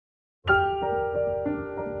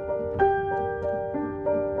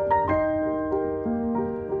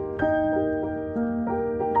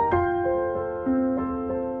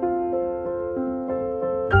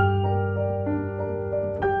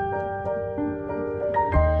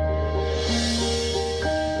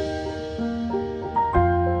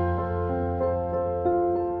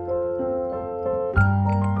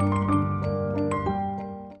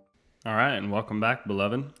Welcome back,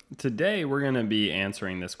 beloved. Today we're going to be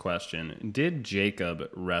answering this question: did Jacob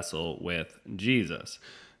wrestle with Jesus?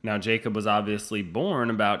 Now, Jacob was obviously born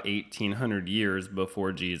about 1800 years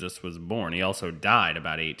before Jesus was born. He also died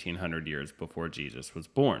about 1800 years before Jesus was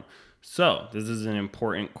born. So, this is an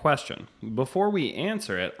important question. Before we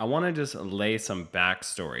answer it, I want to just lay some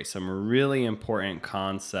backstory, some really important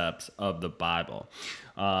concepts of the Bible.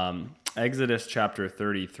 Exodus chapter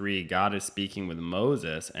 33, God is speaking with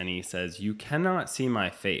Moses, and he says, "You cannot see my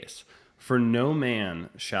face, for no man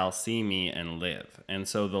shall see me and live." And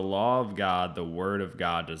so the law of God, the word of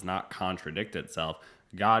God, does not contradict itself.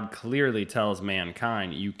 God clearly tells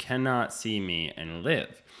mankind, you cannot see me and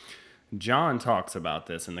live. John talks about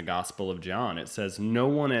this in the Gospel of John. It says, "No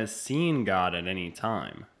one has seen God at any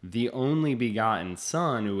time. The only begotten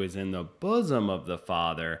Son, who is in the bosom of the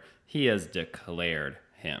Father, he has declared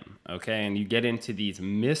him." Okay, and you get into these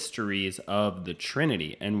mysteries of the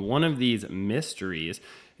Trinity. And one of these mysteries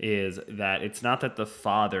is that it's not that the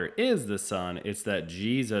Father is the Son, it's that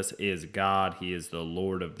Jesus is God. He is the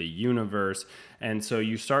Lord of the universe. And so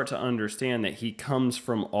you start to understand that he comes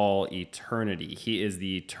from all eternity. He is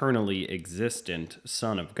the eternally existent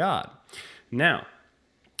Son of God. Now,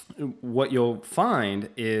 what you'll find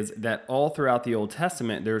is that all throughout the Old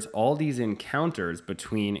Testament, there's all these encounters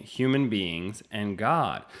between human beings and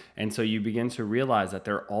God. And so you begin to realize that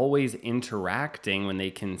they're always interacting when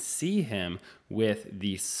they can see him with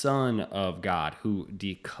the Son of God who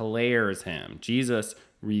declares him. Jesus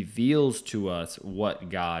reveals to us what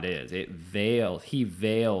God is. He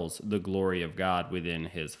veils the glory of God within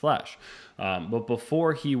his flesh. But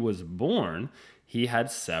before he was born, he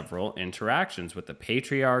had several interactions with the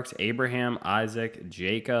patriarchs: Abraham, Isaac,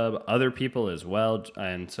 Jacob, other people as well.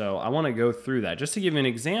 And so I want to go through that just to give you an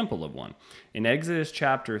example of one. In Exodus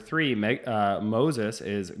chapter 3, Moses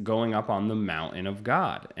is going up on the mountain of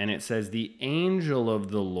God. And it says, "The angel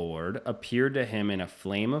of the Lord appeared to him in a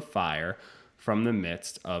flame of fire from the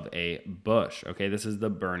midst of a bush." Okay, this is the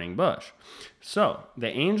burning bush. So the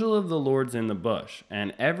angel of the Lord's in the bush.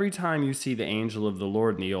 And every time you see the angel of the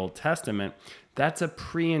Lord in the Old Testament, that's a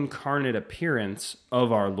pre-incarnate appearance of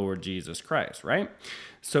our Lord Jesus Christ, right?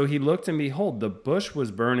 So he looked, and behold, the bush was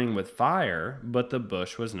burning with fire, but the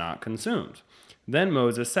bush was not consumed. Then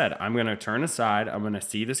Moses said, "I'm going to turn aside. I'm going to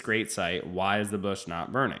see this great sight. Why is the bush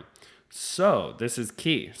not burning?" So this is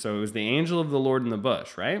key. So it was the angel of the Lord in the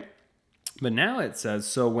bush, right? But now it says,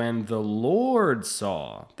 "So when the Lord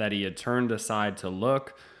saw that he had turned aside to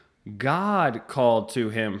look, God called to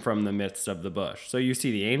him from the midst of the bush." So you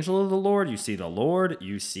see the angel of the Lord, you see the Lord,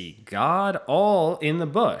 you see God, all in the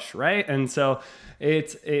bush, right? And so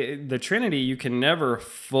the Trinity, you can never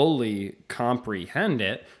fully comprehend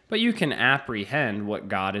it, but you can apprehend what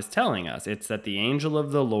God is telling us. It's that the angel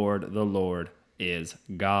of the Lord is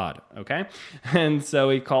God, okay? And so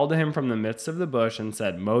he called to him from the midst of the bush and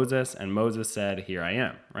said, "Moses," and Moses said, "Here I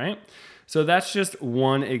am," right? So that's just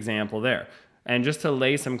one example there. And just to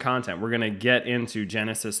lay some content, we're going to get into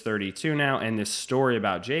Genesis 32 now and this story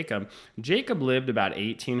about Jacob. Jacob lived about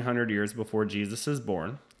 1800 years before Jesus is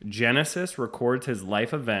born. Genesis records his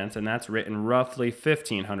life events, and that's written roughly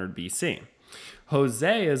 1500 BC.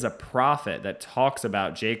 Hosea is a prophet that talks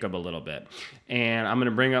about Jacob a little bit. And I'm going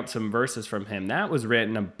to bring up some verses from him. That was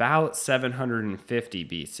written about 750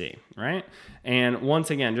 BC, right? And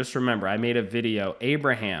once again, just remember, I made a video.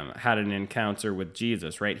 Abraham had an encounter with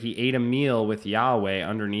Jesus, right? He ate a meal with Yahweh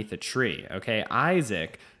underneath a tree, okay?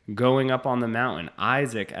 Isaac going up on the mountain.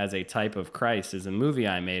 Isaac as a type of Christ is a movie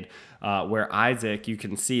I made where Isaac, you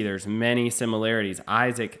can see there's many similarities.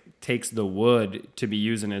 Isaac takes the wood to be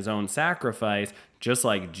used in his own sacrifice, just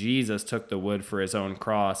like Jesus took the wood for his own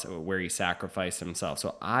cross where he sacrificed himself.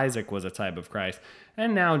 So Isaac was a type of Christ.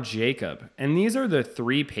 And now Jacob. And these are the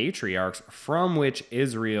three patriarchs from which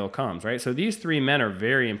Israel comes, right? So these three men are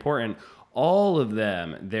very important. All of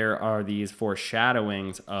them, there are these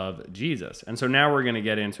foreshadowings of Jesus. And so now we're going to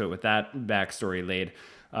get into it with that backstory laid.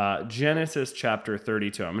 Genesis chapter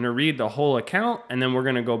 32. I'm going to read the whole account, and then we're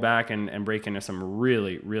going to go back and break into some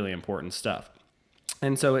really, really important stuff.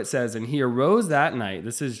 And so it says, "And he arose that night,"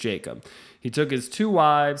 this is Jacob, "he took his 2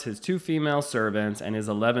 wives, his 2 female servants, and his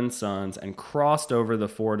 11 sons, and crossed over the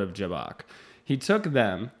ford of Jabbok. He took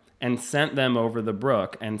them and sent them over the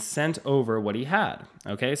brook, and sent over what he had."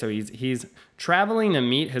 Okay, so he's traveling to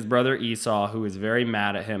meet his brother Esau, who is very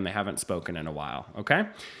mad at him. They haven't spoken in a while, okay?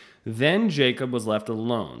 "Then Jacob was left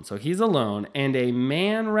alone." So he's alone, "and a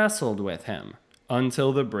man wrestled with him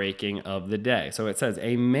until the breaking of the day." So it says,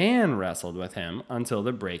 a man wrestled with him until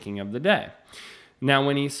the breaking of the day. "Now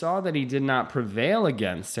when he saw that he did not prevail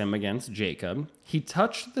against Jacob, he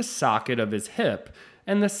touched the socket of his hip,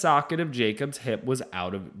 and the socket of Jacob's hip was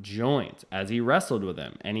out of joint as he wrestled with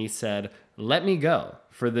him. And he said, "Let me go,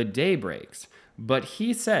 for the day breaks." But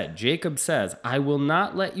he said, Jacob says, "I will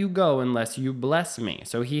not let you go unless you bless me."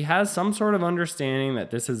 So he has some sort of understanding that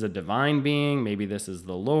this is a divine being. Maybe this is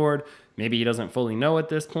the Lord. Maybe he doesn't fully know at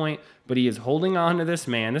this point, but he is holding on to this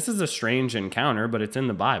man. This is a strange encounter, but it's in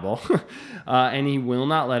the Bible. And he will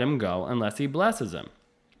not let him go unless he blesses him.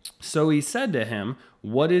 So he said to him,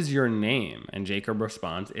 "What is your name?" And Jacob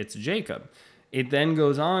responds, "It's Jacob." It then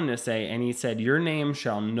goes on to say, and he said, "Your name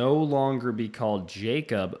shall no longer be called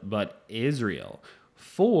Jacob, but Israel,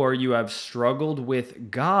 for you have struggled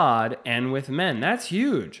with God and with men." That's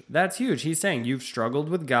huge. That's huge. He's saying you've struggled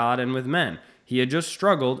with God and with men. He had just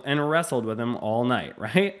struggled and wrestled with him all night,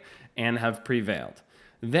 right? And have prevailed.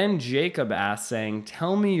 Then Jacob asked, saying,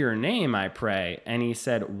 "Tell me your name, I pray." And he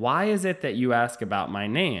said, "Why is it that you ask about my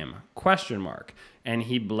name?" ? And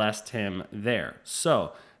he blessed him there.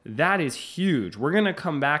 So that is huge. We're going to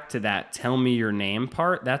come back to that "tell me your name"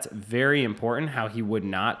 part. That's very important, how he would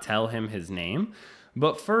not tell him his name.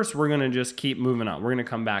 But first, we're going to just keep moving on. We're going to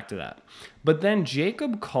come back to that. But then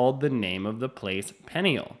Jacob called the name of the place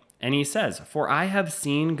Peniel. And he says, "For I have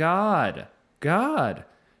seen God,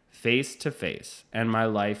 face to face, and my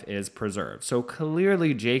life is preserved." So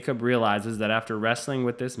clearly Jacob realizes that after wrestling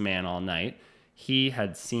with this man all night, he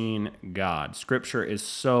had seen God. Scripture is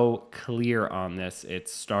so clear on this,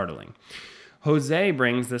 it's startling. Hosea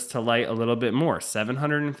brings this to light a little bit more.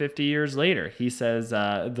 750 years later, he says,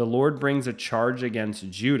 the Lord brings a charge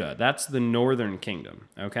against Judah. That's the northern kingdom,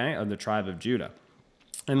 okay, of the tribe of Judah,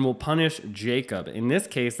 and will punish Jacob. In this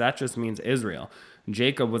case, that just means Israel.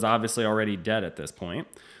 Jacob was obviously already dead at this point.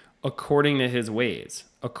 According to his ways,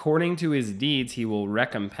 according to his deeds, he will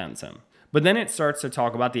recompense him. But then it starts to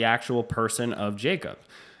talk about the actual person of Jacob.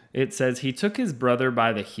 It says, "He took his brother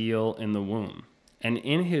by the heel in the womb, and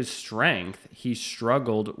in his strength he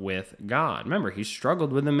struggled with God." Remember, he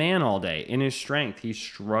struggled with the man all day. In his strength, he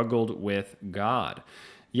struggled with God.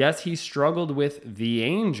 Yes, he struggled with the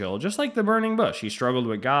angel, just like the burning bush. He struggled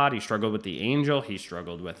with God, he struggled with the angel, he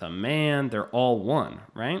struggled with a man. They're all one,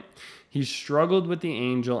 right? He struggled with the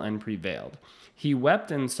angel and prevailed. He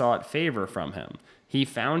wept and sought favor from him. He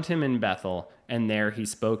found him in Bethel, and there he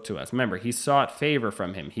spoke to us. Remember, he sought favor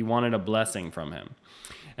from him. He wanted a blessing from him.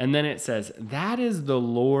 And then it says, "That is the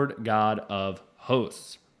Lord God of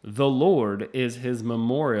hosts. The Lord is his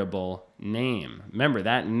memorable name." Remember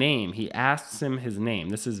that name. He asks him his name.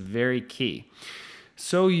 This is very key.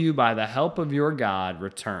 "So you, by the help of your God,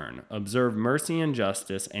 return. Observe mercy and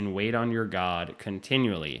justice and wait on your God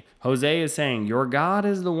continually." Hosea is saying your God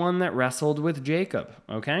is the one that wrestled with Jacob,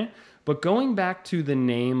 okay? But going back to the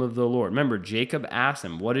name of the Lord, remember, Jacob asked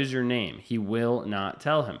him, "What is your name?" He will not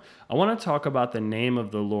tell him. I want to talk about the name of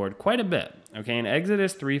the Lord quite a bit. Okay, in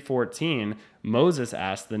Exodus 3:14, Moses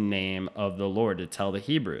asked the name of the Lord to tell the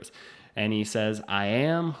Hebrews. And he says, "I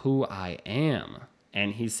am who I am."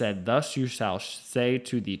 And he said, "Thus you shall say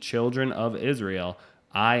to the children of Israel,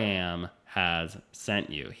 I am has sent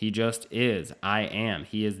you." He just is. I am.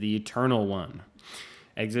 He is the eternal one.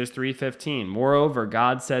 Exodus 3:15, "Moreover,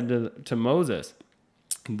 God said to Moses,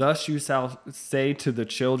 thus you shall say to the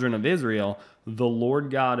children of Israel, the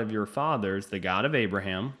Lord God of your fathers, the God of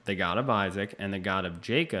Abraham, the God of Isaac, and the God of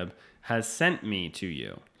Jacob, has sent me to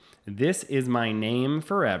you. This is my name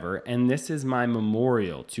forever, and this is my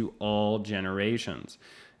memorial to all generations."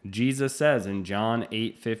 Jesus says in John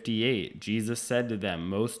 8:58, Jesus said to them,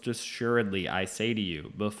 "Most assuredly I say to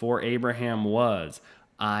you, before Abraham was,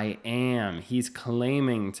 I am." He's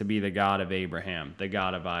claiming to be the God of Abraham, the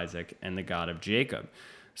God of Isaac, and the God of Jacob.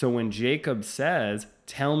 So when Jacob says,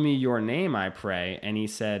 "Tell me your name, I pray," and he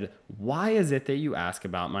said, "Why is it that you ask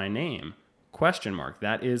about my name?" ?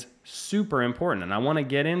 That is super important, and I want to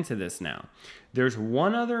get into this now. There's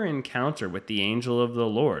one other encounter with the angel of the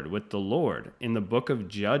Lord, with the Lord, in the book of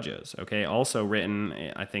Judges, okay? Also written,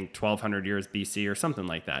 I think, 1200 years BC or something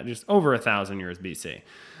like that, just over 1,000 years BC.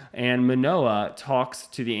 And Manoah talks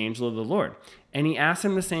to the angel of the Lord, and he asks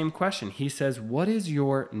him the same question. He says, "What is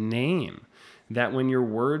your name? That when your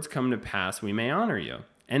words come to pass, we may honor you."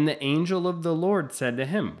 And the angel of the Lord said to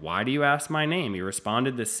him, "Why do you ask my name?" He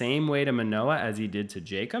responded the same way to Manoah as he did to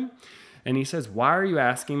Jacob. And he says, "Why are you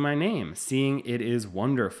asking my name, seeing it is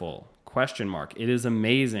wonderful?" ? It is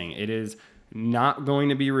amazing. It is not going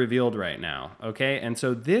to be revealed right now, okay? And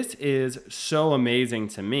so this is so amazing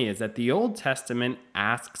to me, is that the Old Testament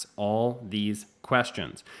asks all these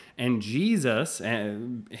questions. And Jesus,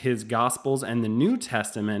 his Gospels, and the New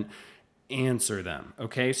Testament answer them,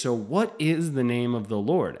 okay? So what is the name of the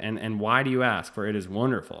Lord? And why do you ask? For it is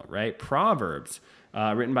wonderful, right? Proverbs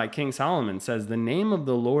written by King Solomon, says, "The name of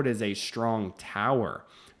the Lord is a strong tower.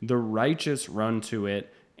 The righteous run to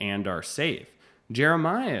it and are safe."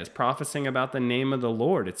 Jeremiah is prophesying about the name of the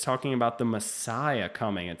Lord. It's talking about the Messiah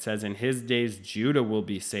coming. It says, "In his days Judah will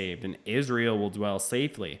be saved and Israel will dwell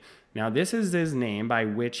safely." Now this is his name by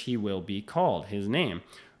which he will be called. His name,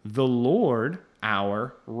 the Lord,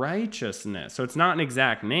 our righteousness. So it's not an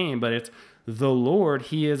exact name, but it's the Lord,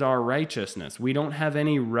 he is our righteousness. We don't have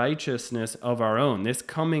any righteousness of our own. This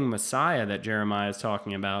coming Messiah that Jeremiah is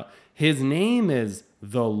talking about, his name is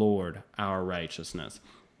the Lord, our righteousness.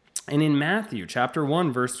 And in Matthew chapter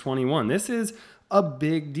 1, verse 21, this is a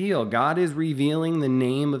big deal. God is revealing the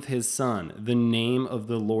name of his son, the name of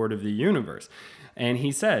the Lord of the universe. And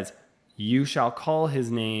he says, "You shall call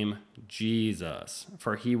his name Jesus,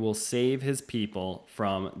 for he will save his people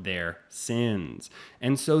from their sins."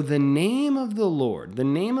 And so the name of the Lord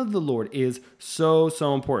is so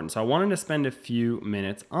important. So I wanted to spend a few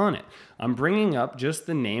minutes on it. I'm bringing up just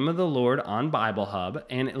the name of the Lord on Bible Hub,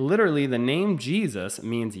 and literally the name Jesus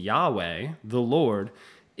means Yahweh, the Lord,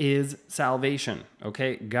 is salvation,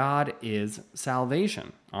 okay? God is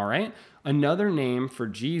salvation, all right? Another name for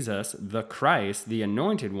Jesus, the Christ, the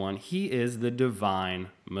anointed one, he is the divine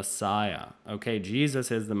Messiah, okay?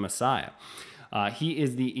 Jesus is the Messiah. He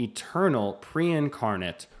is the eternal,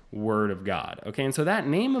 pre-incarnate Word of God, okay? And so that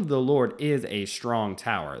name of the Lord is a strong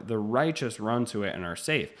tower. The righteous run to it and are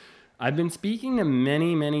safe. I've been speaking to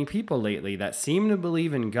many people lately that seem to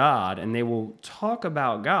believe in God, and they will talk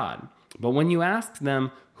about God. But when you ask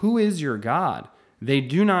them, who is your God? They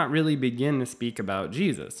do not really begin to speak about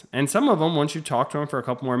Jesus. And some of them, once you talk to them for a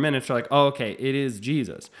couple more minutes, are like, oh, okay, it is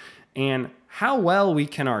Jesus. And how well we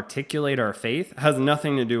can articulate our faith has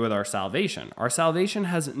nothing to do with our salvation. Our salvation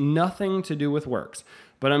has nothing to do with works.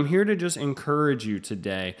 But I'm here to just encourage you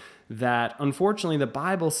today that unfortunately the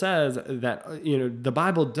Bible says that, the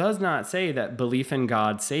Bible does not say that belief in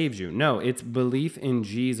God saves you. No, it's belief in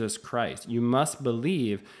Jesus Christ. You must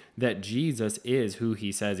believe that Jesus is who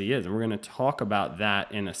he says he is. And we're going to talk about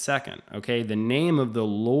that in a second, okay? The name of the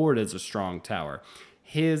Lord is a strong tower.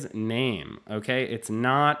 His name, okay? It's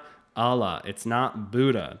not Allah. It's not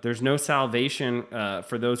Buddha. There's no salvation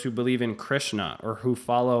for those who believe in Krishna or who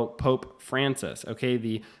follow Pope Francis, okay?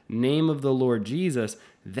 The name of the Lord Jesus,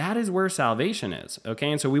 that is where salvation is,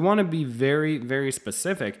 okay? And so we want to be very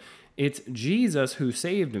specific. It's Jesus who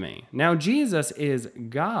saved me. Now, Jesus is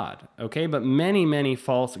God, okay? But many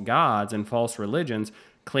false gods and false religions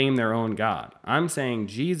claim their own God. I'm saying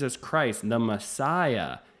Jesus Christ, the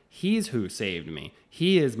Messiah, he's who saved me.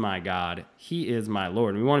 He is my God. He is my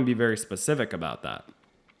Lord. We want to be very specific about that.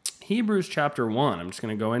 Hebrews chapter 1, I'm just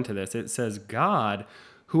going to go into this. It says, God,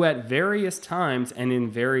 who at various times and in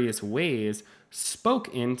various ways spoke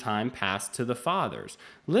in time past to the fathers.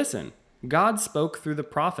 Listen, God spoke through the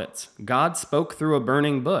prophets. God spoke through a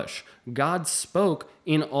burning bush. God spoke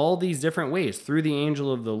in all these different ways through the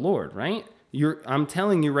angel of the Lord, right? I'm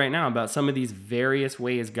telling you right now about some of these various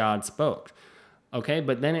ways God spoke. Okay,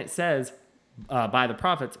 but then it says by the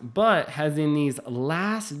prophets, but has in these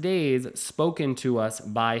last days spoken to us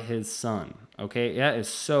by his Son. Okay, that is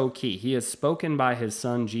so key. He has spoken by his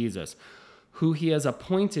Son, Jesus, who he has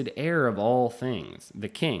appointed heir of all things, the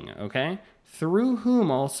King, okay? Through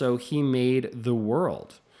whom also he made the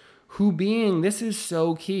world, who being, this is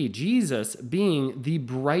so key, Jesus being the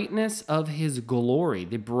brightness of his glory,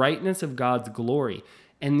 the brightness of God's glory,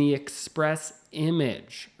 and the express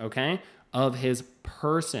image, okay, of his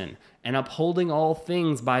person, and upholding all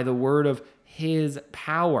things by the word of his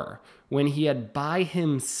power, when he had by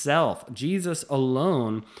himself, Jesus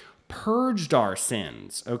alone, purged our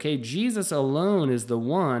sins, okay? Jesus alone is the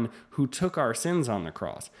one who took our sins on the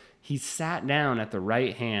cross. He sat down at the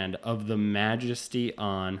right hand of the majesty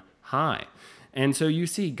on high. And so you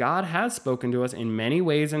see, God has spoken to us in many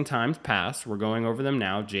ways in times past. We're going over them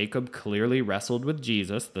now. Jacob clearly wrestled with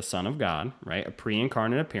Jesus, the Son of God, right? A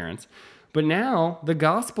pre-incarnate appearance. But now the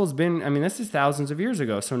gospel's been, this is thousands of years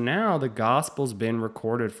ago. So now the gospel's been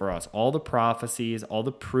recorded for us. All the prophecies, all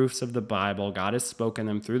the proofs of the Bible, God has spoken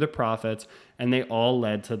them through the prophets, and they all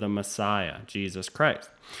led to the Messiah, Jesus Christ.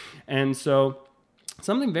 And so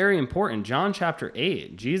something very important, John chapter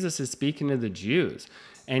 8, Jesus is speaking to the Jews.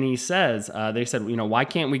 And he says, they said, why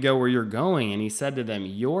can't we go where you're going? And he said to them,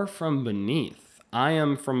 you're from beneath. I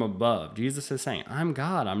am from above. Jesus is saying, I'm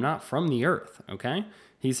God. I'm not from the earth, okay?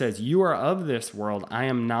 He says, you are of this world. I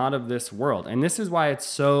am not of this world. And this is why it's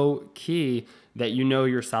so key that you know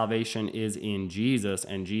your salvation is in Jesus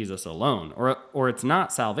and Jesus alone, or it's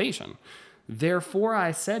not salvation. Therefore,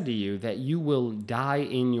 I said to you that you will die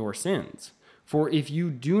in your sins. For if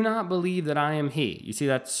you do not believe that I am he, you see,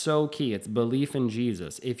 that's so key. It's belief in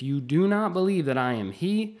Jesus. If you do not believe that I am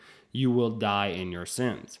he, you will die in your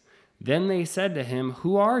sins. Then they said to him,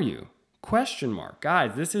 who are you? Question mark.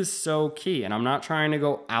 Guys, this is so key. And I'm not trying to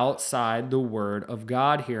go outside the word of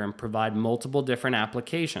God here and provide multiple different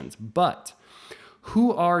applications. But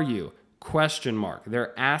who are you? Question mark.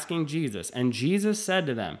 They're asking Jesus. And Jesus said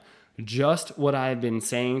to them, just what I have been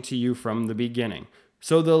saying to you from the beginning.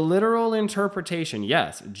 So the literal interpretation,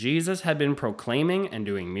 yes, Jesus had been proclaiming and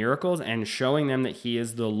doing miracles and showing them that he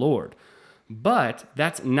is the Lord. But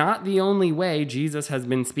that's not the only way Jesus has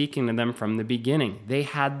been speaking to them from the beginning. They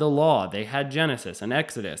had the law, they had Genesis and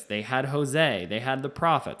Exodus, they had Hosea, they had the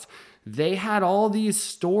prophets. They had all these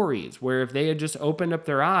stories where if they had just opened up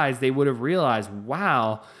their eyes, they would have realized,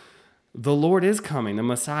 wow, the Lord is coming. The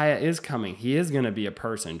Messiah is coming. He is going to be a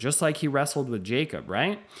person, just like he wrestled with Jacob,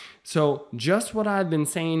 right? So just what I've been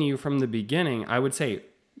saying to you from the beginning, I would say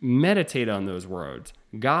meditate on those words.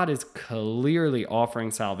 God is clearly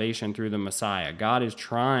offering salvation through the Messiah. God is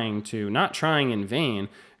not trying in vain.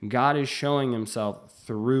 God is showing himself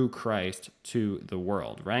through Christ to the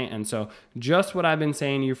world, right? And so just what I've been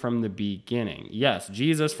saying to you from the beginning. Yes,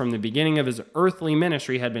 Jesus from the beginning of his earthly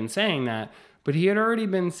ministry had been saying that, but he had already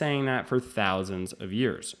been saying that for thousands of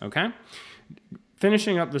years, okay?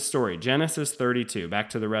 Finishing up the story, Genesis 32, back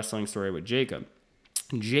to the wrestling story with Jacob.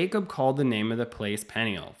 Jacob called the name of the place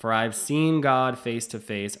Peniel, for I've seen God face to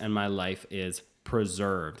face and my life is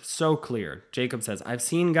preserved. So clear. Jacob says, I've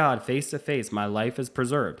seen God face to face, my life is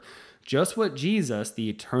preserved. Just what Jesus, the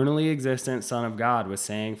eternally existent Son of God, was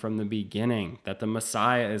saying from the beginning, that the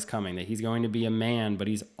Messiah is coming, that he's going to be a man, but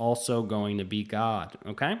he's also going to be God,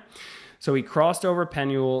 okay? So he crossed over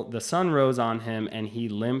Penuel, the sun rose on him, and he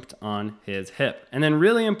limped on his hip. And then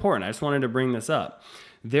really important, I just wanted to bring this up.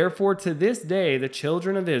 Therefore, to this day, the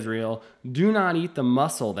children of Israel do not eat the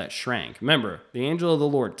muscle that shrank. Remember, the angel of the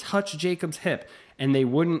Lord touched Jacob's hip, and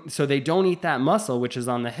so they don't eat that muscle, which is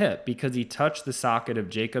on the hip, because he touched the socket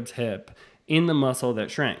of Jacob's hip in the muscle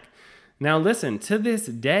that shrank. Now listen, to this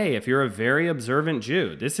day, if you're a very observant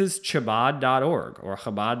Jew, this is Chabad.org or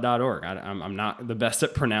Chabad.org. I'm not the best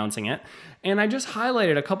at pronouncing it. And I just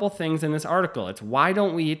highlighted a couple things in this article. It's why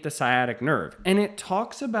don't we eat the sciatic nerve? And it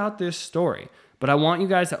talks about this story. But I want you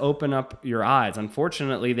guys to open up your eyes.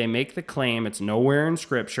 Unfortunately, they make the claim, it's nowhere in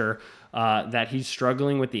Scripture, that he's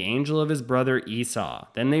struggling with the angel of his brother Esau.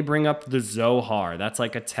 Then they bring up the Zohar. That's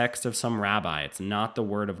like a text of some rabbi. It's not the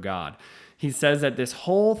word of God. He says that this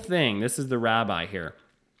whole thing, this is the rabbi here.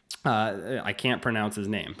 I can't pronounce his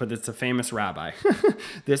name, but it's a famous rabbi.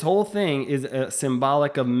 This whole thing is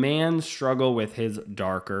symbolic of man's struggle with his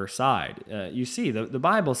darker side. You see, the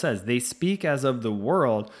Bible says they speak as of the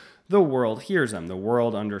world hears them. The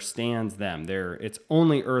world understands them. It's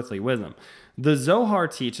only earthly wisdom. The Zohar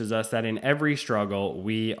teaches us that in every struggle,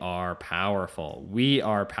 we are powerful. We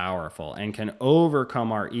are powerful and can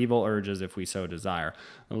overcome our evil urges if we so desire.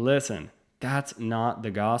 Listen, that's not the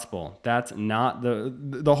gospel. That's not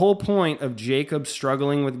the whole point of Jacob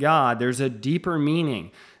struggling with God. There's a deeper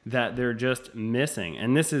meaning that they're just missing.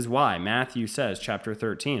 And this is why Matthew says, chapter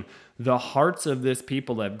 13, the hearts of this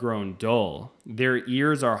people have grown dull. Their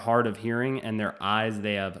ears are hard of hearing and their eyes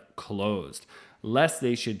they have closed. Lest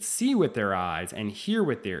they should see with their eyes and hear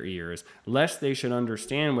with their ears, lest they should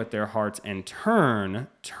understand with their hearts and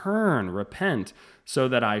repent, so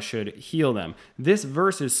that I should heal them. This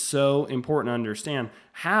verse is so important to understand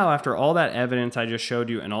how, after all that evidence I just showed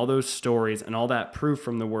you and all those stories and all that proof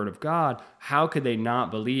from the Word of God, how could they not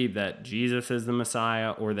believe that Jesus is the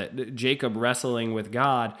Messiah, or that Jacob wrestling with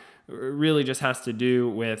God really just has to do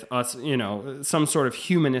with us, some sort of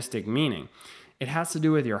humanistic meaning? It has to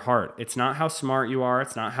do with your heart. It's not how smart you are.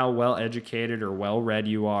 It's not how well educated or well read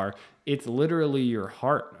you are. It's literally your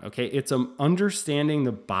heart, okay? It's understanding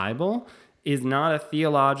the Bible is not a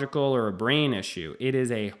theological or a brain issue. It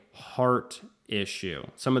is a heart issue.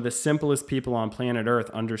 Some of the simplest people on planet Earth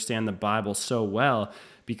understand the Bible so well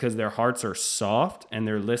because their hearts are soft and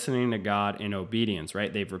they're listening to God in obedience,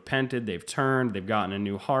 right? They've repented, they've turned, they've gotten a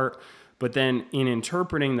new heart. But then in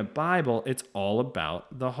interpreting the Bible, it's all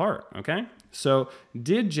about the heart, okay? So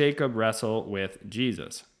did Jacob wrestle with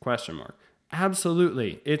Jesus? Question mark.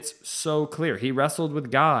 Absolutely. It's so clear. He wrestled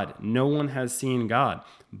with God. No one has seen God.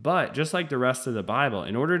 But just like the rest of the Bible,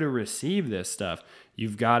 in order to receive this stuff,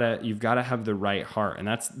 you've got to have the right heart. And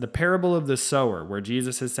that's the parable of the sower, where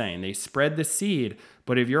Jesus is saying they spread the seed,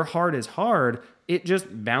 but if your heart is hard, it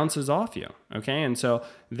just bounces off you. Okay? And so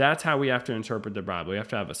that's how we have to interpret the Bible. We have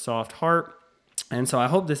to have a soft heart. And so I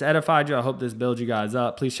hope this edified you. I hope this builds you guys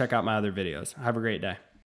up. Please check out my other videos. Have a great day.